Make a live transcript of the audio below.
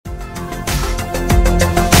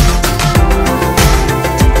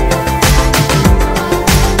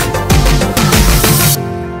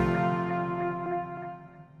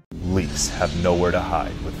leaks have nowhere to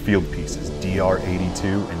hide with Fieldpiece's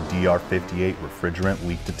DR82 and DR58 refrigerant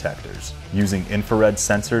leak detectors. Using infrared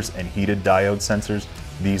sensors and heated diode sensors,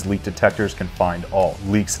 these leak detectors can find all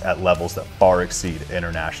leaks at levels that far exceed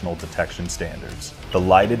international detection standards. The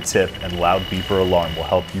lighted tip and loud beeper alarm will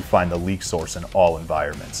help you find the leak source in all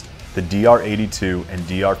environments. The DR82 and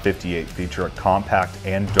DR58 feature a compact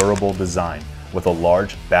and durable design with a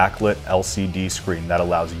large backlit LCD screen that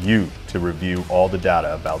allows you to review all the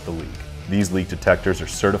data about the leak. These leak detectors are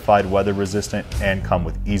certified weather resistant and come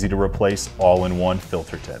with easy to replace all-in-one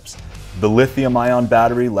filter tips. The lithium-ion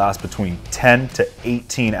battery lasts between 10 to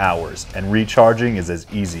 18 hours and recharging is as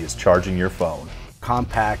easy as charging your phone.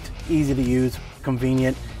 Compact, easy to use,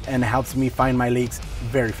 convenient, and helps me find my leaks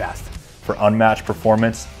very fast. For unmatched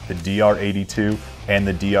performance, the DR82 and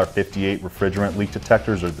the DR58 refrigerant leak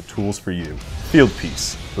detectors are the tools for you.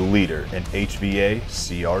 Fieldpiece, the leader in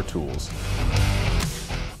HVACR tools.